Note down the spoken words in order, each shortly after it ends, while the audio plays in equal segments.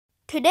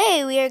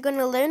Today we are going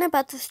to learn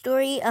about the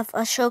story of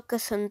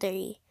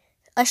Ashokasundari.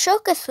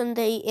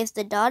 Ashokasundari is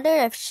the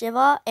daughter of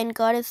Shiva and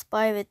Goddess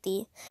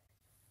Parvati.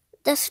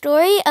 The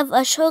story of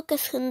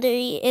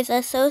Ashokasundari is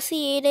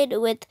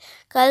associated with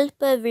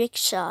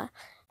Kalpavriksha,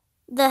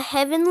 the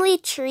heavenly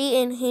tree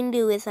in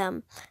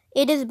Hinduism.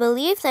 It is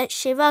believed that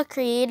Shiva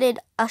created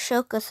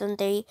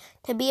Ashokasundari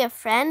to be a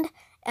friend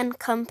and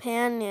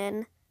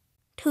companion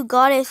to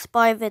Goddess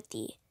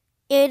Parvati.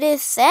 It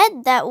is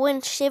said that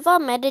when Shiva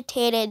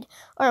meditated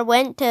or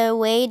went to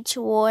wage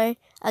war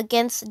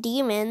against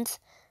demons,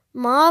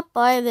 Ma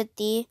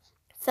Parvati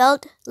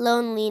felt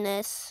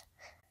loneliness.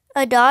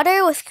 A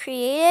daughter was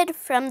created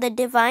from the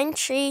divine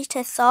tree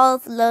to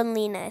solve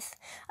loneliness.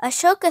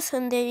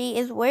 Ashokasundari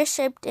is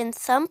worshipped in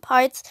some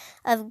parts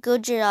of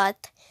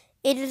Gujarat.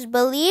 It is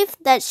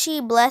believed that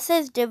she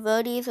blesses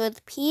devotees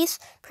with peace,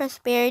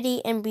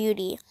 prosperity, and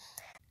beauty.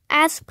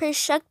 As per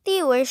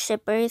Shakti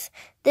worshippers,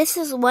 this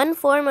is one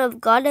form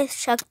of Goddess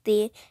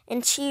Shakti,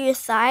 and she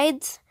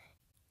resides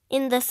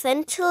in the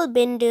central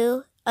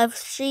bindu of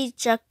Sri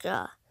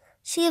Chakra.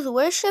 She is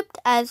worshipped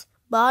as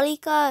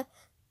Balika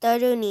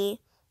Taruni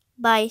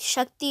by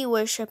Shakti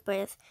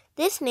worshippers.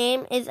 This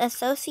name is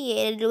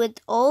associated with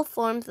all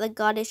forms of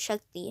Goddess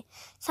Shakti.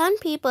 Some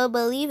people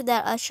believe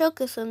that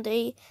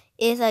Ashokasundari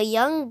is a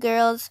young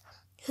girl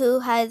who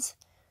has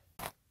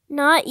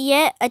not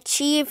yet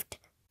achieved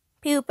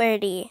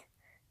puberty.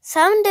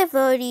 Some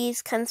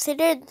devotees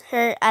considered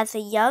her as a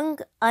young,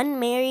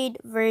 unmarried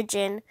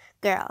virgin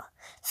girl.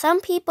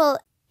 Some people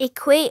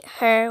equate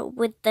her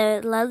with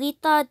the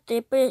Lalita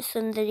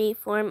Tripurasundari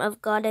form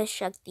of Goddess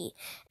Shakti.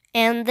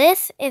 And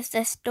this is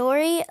the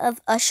story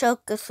of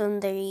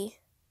Ashokasundari.